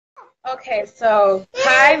Okay, so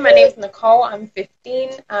hi, my name's Nicole. I'm 15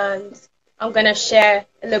 and I'm gonna share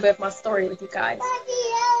a little bit of my story with you guys.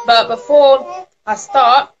 But before I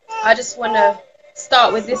start, I just wanna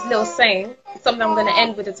start with this little saying, something I'm gonna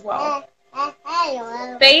end with as well.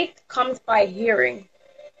 Faith comes by hearing,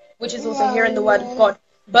 which is also hearing the word of God.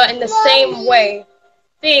 But in the same way,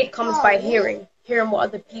 fear comes by hearing what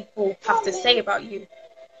other people have to say about you.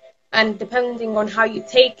 And depending on how you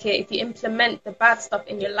take it, if you implement the bad stuff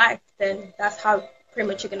in your life, then that's how pretty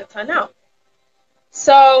much you're going to turn out.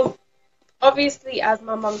 So, obviously, as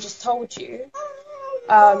my mom just told you,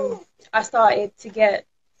 um, I started to get,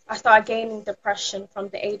 I started gaining depression from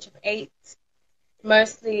the age of 8,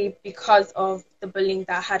 mostly because of the bullying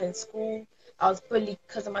that I had in school. I was bullied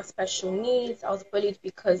because of my special needs. I was bullied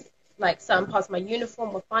because, like, certain parts of my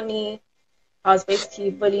uniform were funny. I was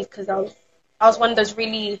basically bullied because I was one of those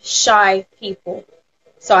really shy people.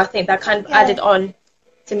 So I think that kind of added on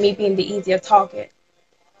to me being the easier target.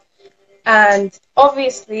 And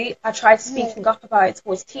obviously, I tried speaking up about it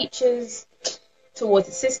towards teachers, towards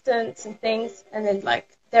assistants and things, and then like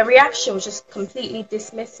their reaction was just completely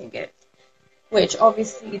dismissing it, which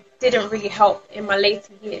obviously didn't really help in my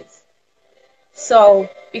later years. So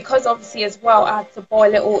because obviously as well I had to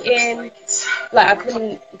boil it all in, like I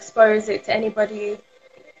couldn't expose it to anybody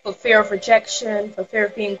for fear of rejection, for fear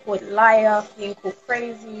of being called a liar, being called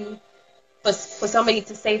crazy, for somebody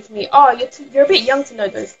to say to me, "Oh, you're a bit young to know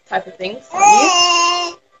those type of things, aren't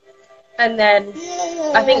you?" And then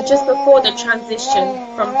I think just before the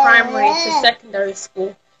transition from primary to secondary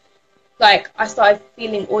school, like I started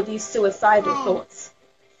feeling all these suicidal thoughts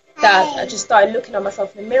that I just started looking at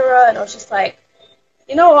myself in the mirror and I was just like,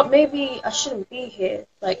 you know what, maybe I shouldn't be here.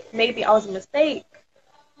 Like maybe I was a mistake,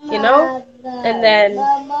 you know? And then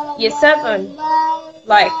year 7,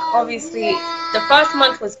 like obviously the first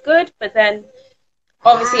month was good, but then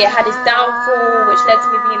obviously it had its downfall, which led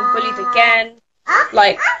to me being bullied again.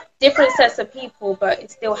 Like different sets of people, but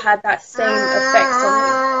it still had that same effect on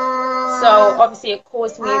me. So obviously it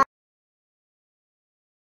caused me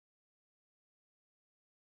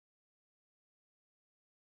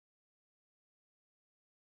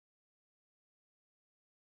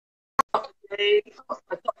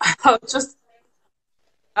I was just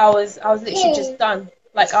I was literally just done.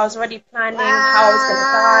 Like I was already planning how I was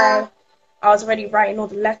gonna die. I was already writing all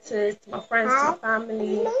the letters to my friends, to my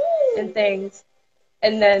family, and things.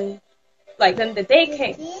 And then the day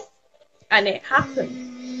came, and it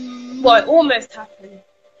happened. Well, it almost happened.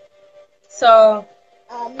 So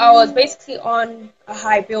I was basically on a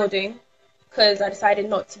high building because I decided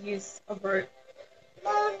not to use a rope,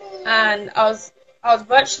 and I was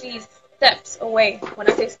virtually steps away. When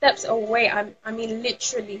I say steps away, I mean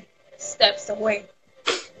literally steps away.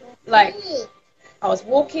 Like I was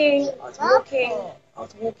walking, I was walking, I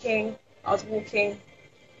was walking, I was walking,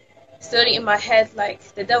 slowly in my head, like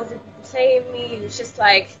the devil would be playing me. It was just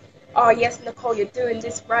like, oh yes, Nicole, you're doing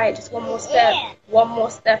this right. Just one more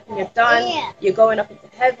step, and you're done. You're going up into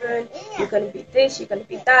heaven. You're gonna be this. You're gonna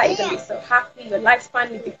be that. You're gonna be so happy. Your life's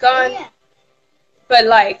finally begun. But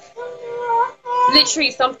like,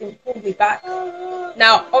 literally, something pulled me back.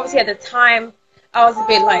 Now, obviously, at the time, I was a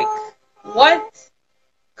bit like, what?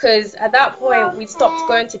 Because at that point, we stopped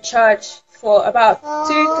going to church for about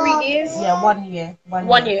 2, 3 years. Yeah, 1 year.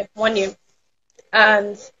 One year.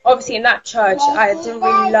 And obviously in that church, I didn't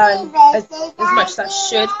really learn as much as I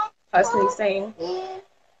should, personally saying.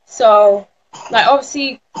 So, like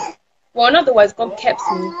obviously, well, in other words, God kept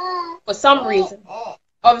me for some reason.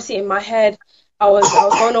 Obviously in my head, I was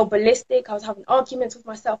going all ballistic. I was having arguments with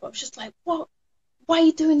myself. I was just like, what? Why are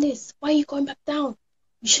you doing this? Why are you going back down?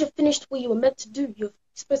 You should have finished what you were meant to do. You're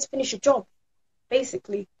supposed to finish your job,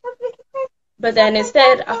 basically. But then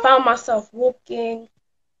instead, I found myself walking,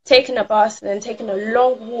 taking a bus, and then taking a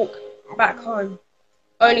long walk back home,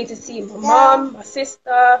 only to see my mom, my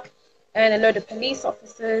sister, and a load of police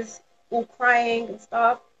officers all crying and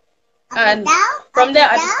stuff. And from there,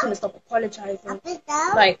 I just couldn't stop apologizing.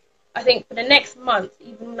 Like, I think for the next month,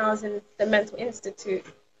 even when I was in the mental institute,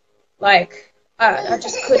 like, I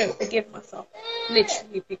just couldn't forgive myself,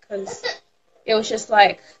 literally, because it was just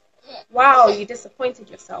like, wow, you disappointed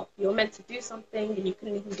yourself. You were meant to do something and you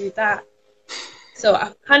couldn't even do that. So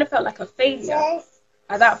I kind of felt like a failure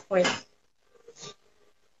at that point.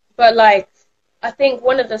 But like, I think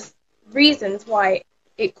one of the reasons why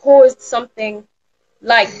it caused something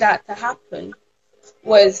like that to happen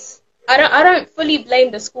was I don't fully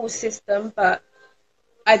blame the school system, but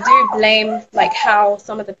I do blame like how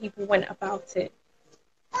some of the people went about it.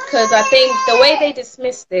 Because I think the way they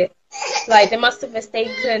dismissed it, like they must have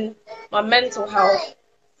mistaken my mental health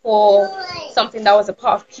for something that was a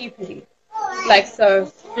part of puberty. Like,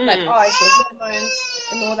 so, like, oh, it's your hormones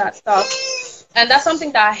and all that stuff. And that's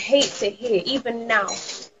something that I hate to hear, even now,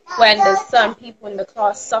 when there's certain people in the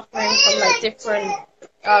class suffering from, like, different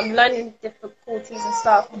learning difficulties and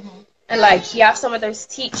stuff. And, like, you have some of those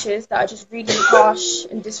teachers that are just really harsh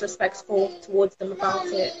and disrespectful towards them about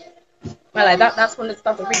it. And, like, that's one of the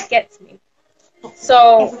stuff that really gets me.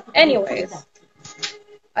 So, anyways,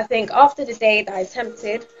 I think after the day that I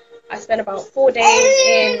attempted, I spent about 4 days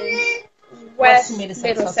in West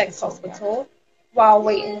Middlesex Hospital while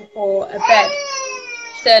waiting for a bed.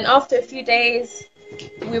 Then after a few days,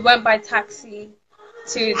 we went by taxi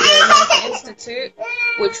to the Medical Institute,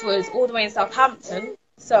 which was all the way in Southampton.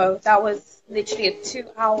 So that was literally a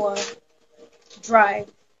 2-hour drive.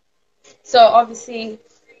 So obviously,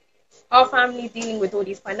 our family dealing with all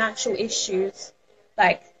these financial issues,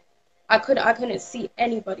 like I couldn't see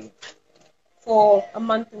anybody for a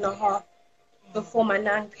month and a half before my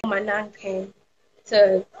nan came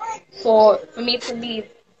for me to leave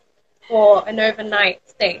for an overnight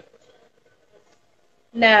stay.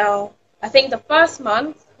 Now, I think the first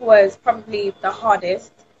month was probably the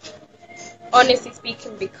hardest, honestly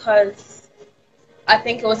speaking, because I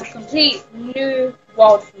think it was a complete new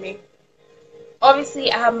world for me.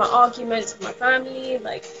 Obviously, I had my arguments with my family,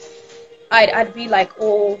 like I'd be like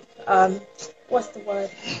all what's the word?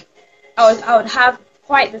 I would have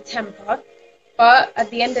quite the temper, but at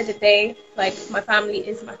the end of the day, like, my family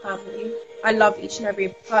is my family. I love each and every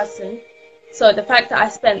person. So the fact that I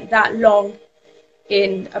spent that long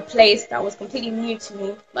in a place that was completely new to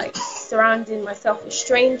me, like surrounding myself with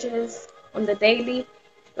strangers on the daily,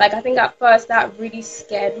 like, I think at first that really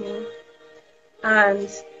scared me. And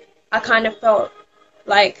I kind of felt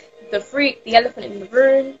like the freak, the elephant in the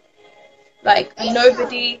room, like a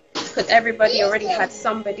nobody, because everybody already had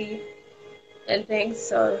somebody and things.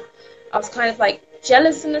 So I was kind of like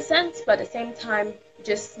jealous in a sense, but at the same time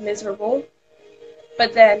just miserable.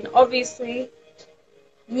 But then obviously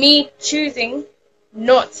me choosing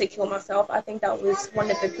not to kill myself, I think that was one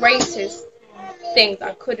of the greatest things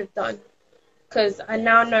I could have done, because I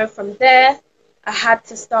now know from there I had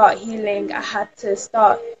to start healing. I had to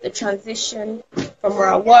start the transition from where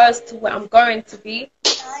I was to where I'm going to be,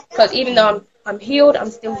 because even though I'm healed, I'm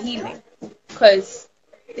still healing, because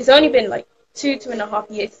it's only been like 2.5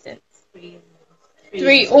 years since.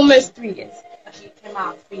 Almost 3 years. Actually, it came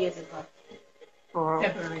out 3 years ago. For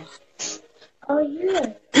February. Oh,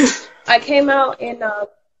 yeah. I came out in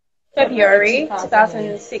February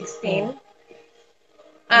 2016.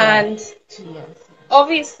 And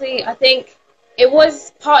obviously, I think it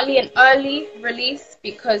was partly an early release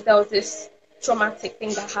because there was this traumatic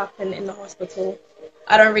thing that happened in the hospital.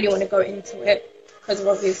 I don't really want to go into it because of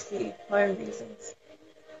obviously my own reasons.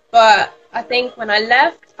 But I think when I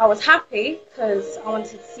left, I was happy because I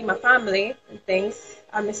wanted to see my family and things.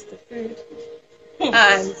 I missed the food.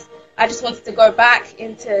 And I just wanted to go back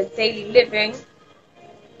into daily living.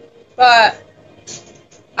 But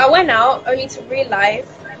I went out only to realize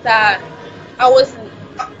that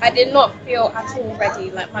I did not feel at all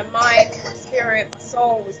ready. Like, my mind, my spirit, my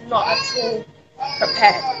soul was not at all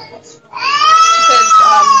prepared. Because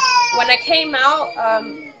when I came out,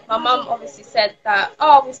 my mum obviously said that,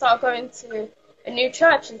 oh, we start going to a new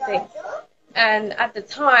church and things. And at the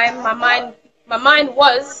time, my mind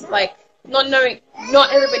was like, not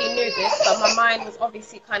everybody knew this, but my mind was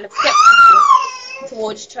obviously kind of skeptical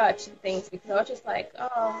towards church and things, because I was just like,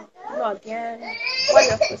 oh, not again. Why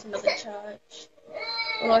do I go to another church?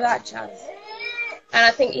 And all that jazz. And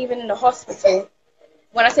I think even in the hospital,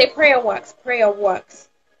 when I say prayer works,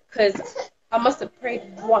 because I must have prayed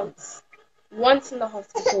once in the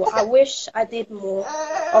hospital. I wish I did more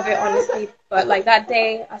of it, honestly, but like that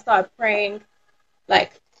day I started praying,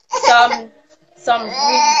 like some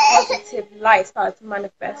really positive light started to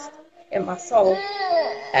manifest in my soul.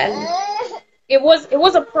 And it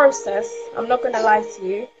was a process, I'm not gonna lie to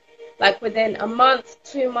you. Like, within a month,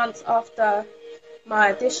 2 months after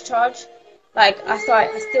my discharge, like, I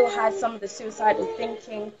still had some of the suicidal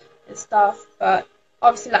thinking and stuff. But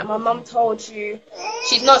obviously, like my mum told you,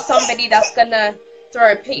 she's not somebody that's gonna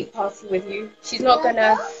throw a pity party with you. She's not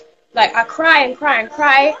gonna, like, I cry and cry and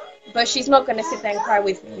cry, but she's not gonna sit there and cry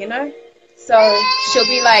with me, you know? So she'll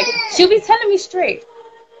be telling me straight.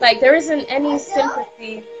 Like, there isn't any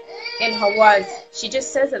sympathy in her words. She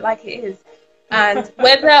just says it like it is. And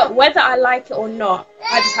whether I like it or not,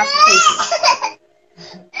 I just have to take it.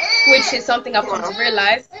 Which is something I've come to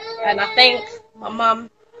realize. And I thank my mum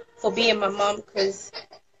for being my mum, because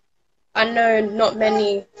I know not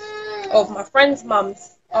many of my friends'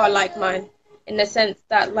 mums are like mine, in the sense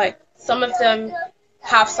that, like, some of them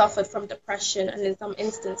have suffered from depression, and in some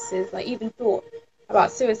instances, like even thought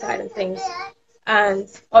about suicide and things. And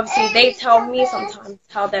obviously, they tell me sometimes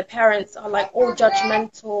how their parents are like all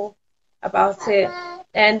judgmental about it.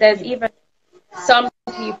 And there's even some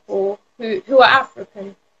people who are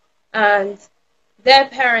African, and their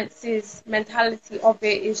parents' mentality of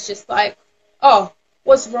it is just like, oh,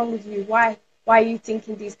 what's wrong with you? Why are you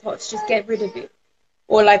thinking these thoughts? Just get rid of it.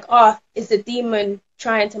 Or like, oh, is the demon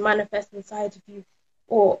trying to manifest inside of you?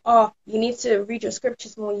 Or, oh, you need to read your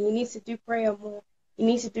scriptures more. You need to do prayer more. You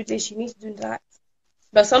need to do this. You need to do that.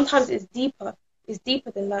 But sometimes it's deeper. It's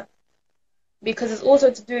deeper than that. Because it's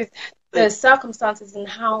also to do with the circumstances and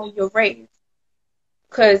how you're raised.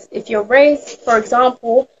 Because if you're raised, for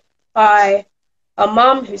example, by a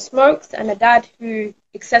mom who smokes and a dad who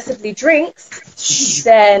excessively drinks,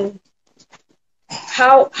 then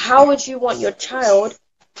how would you want your child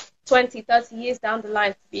 20, 30 years down the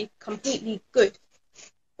line to be completely good?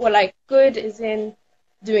 Or like good as in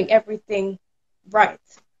doing everything right.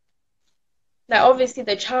 Now, obviously,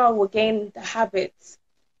 the child will gain the habits,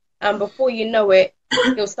 and before you know it,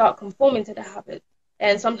 he'll start conforming to the habit,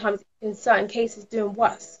 and sometimes, in certain cases, doing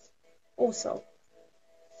worse also.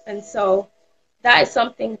 And so that is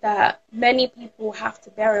something that many people have to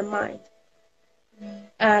bear in mind.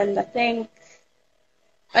 And I think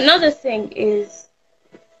another thing is,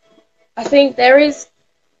 I think there is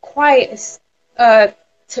quite a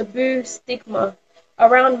taboo stigma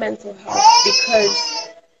around mental health because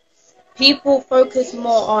people focus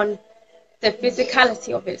more on the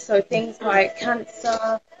physicality of it. So things like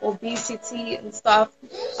cancer, obesity and stuff.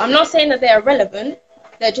 I'm not saying that they're irrelevant,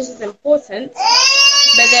 they're just as important.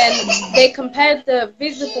 But then they compare the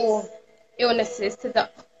visible illnesses to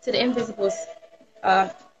the invisible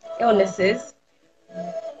illnesses.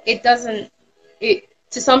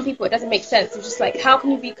 To some people it doesn't make sense. It's just like, how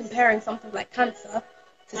can you be comparing something like cancer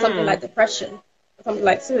to something like depression or something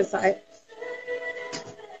like suicide?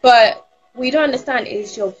 But we don't understand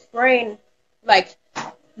is your brain, like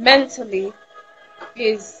mentally,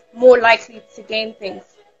 is more likely to gain things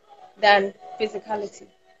than physicality.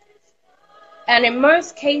 And in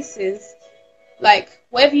most cases, like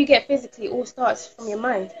whatever you get physically all starts from your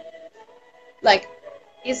mind. Like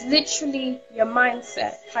it's literally your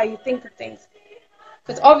mindset, how you think of things.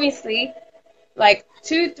 Because obviously, like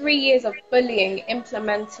 2-3 years of bullying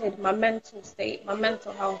implemented my mental state, my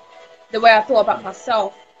mental health, the way I thought about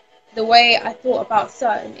myself, the way I thought about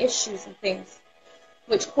certain issues and things,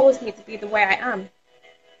 which caused me to be the way I am.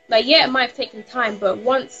 Like, yeah, it might have taken time, but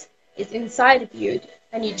once it's inside of you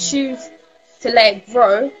and you choose to let it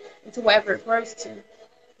grow into whatever it grows to,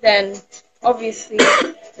 then obviously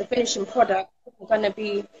the finishing product is going to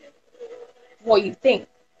be what you think.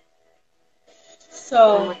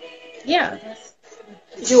 So, yeah,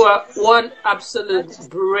 you are one absolute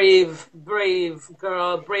brave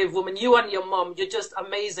girl, brave woman. You and your mom, you're just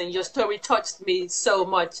amazing. Your story touched me so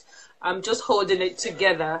much. I'm just holding it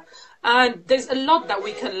together. And there's a lot that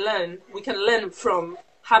we can learn. We can learn from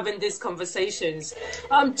having these conversations.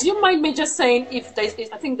 Do you mind me just saying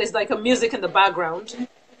I think there's like a music in the background.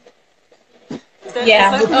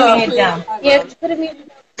 Yeah, we're putting it down. Yeah, put it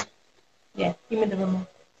in. Yeah, give me the remote.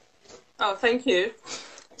 Oh, thank you.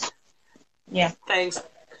 Yeah. Thanks.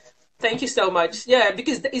 Thank you so much. Yeah,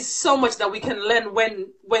 because there is so much that we can learn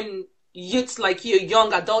when youths like you,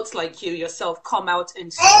 young adults like you yourself, come out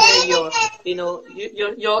and share your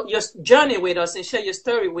journey with us and share your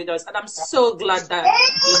story with us. And I'm so glad that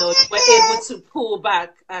we're able to pull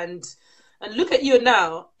back and look at you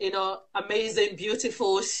now, amazing,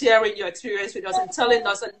 beautiful, sharing your experience with us and telling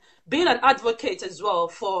us and being an advocate as well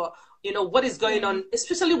for what is going on,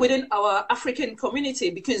 especially within our African community,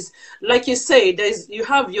 because like you say, you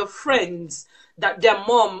have your friends that their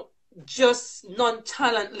mom just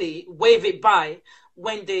nonchalantly wave it by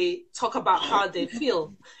when they talk about how they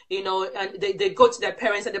feel, and they go to their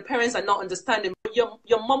parents and the parents are not understanding. But your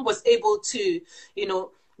mom was able to,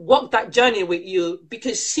 walk that journey with you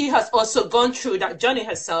because she has also gone through that journey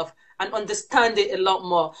herself and understand it a lot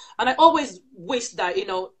more. And I always wish that,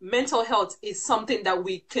 mental health is something that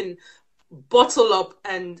we can bottle up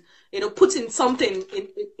and, put in something in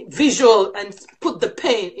visual and put the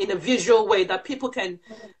pain in a visual way that people can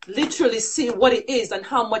literally see what it is and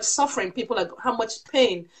how much suffering how much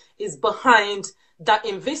pain is behind that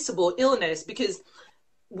invisible illness, because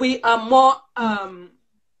we are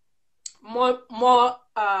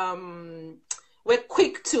we're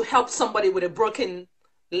quick to help somebody with a broken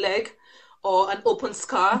leg or an open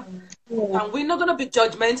scar. Yeah. And we're not going to be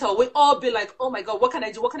judgmental. We all be like, oh my God, what can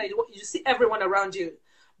I do? What can I do? You see everyone around you.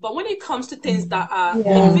 But when it comes to things that are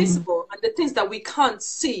invisible and the things that we can't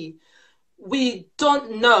see, we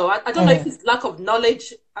don't know. I don't know if it's lack of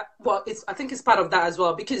knowledge. Well, I think it's part of that as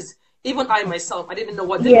well, because even I myself, I didn't know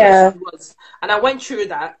what depression was. And I went through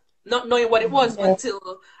that, not knowing what it was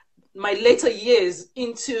until my later years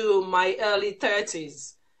into my early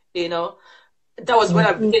 30s, you know. That was when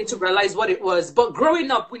I began to realize what it was. But growing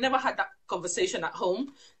up, we never had that conversation at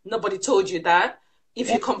home. Nobody told you that. If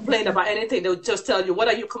you complain about anything, they'll just tell you, what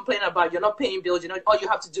are you complaining about? You're not paying bills. You know, all you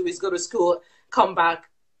have to do is go to school, come back,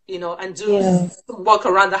 you know, and do walk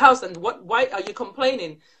around the house. And why are you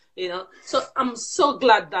complaining? You know, so I'm so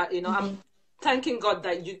glad that, you know, I'm thanking God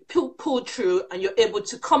that you pulled through and you're able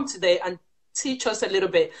to come today and teach us a little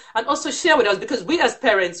bit and also share with us, because we as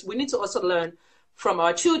parents, we need to also learn from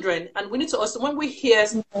our children, and we need to also, when we hear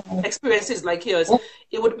experiences like yours,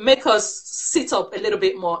 it would make us sit up a little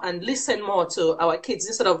bit more and listen more to our kids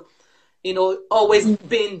instead of, you know, always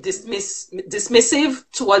being dismissive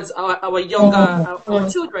towards our younger our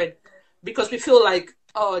children, because we feel like,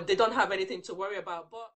 oh, they don't have anything to worry about. But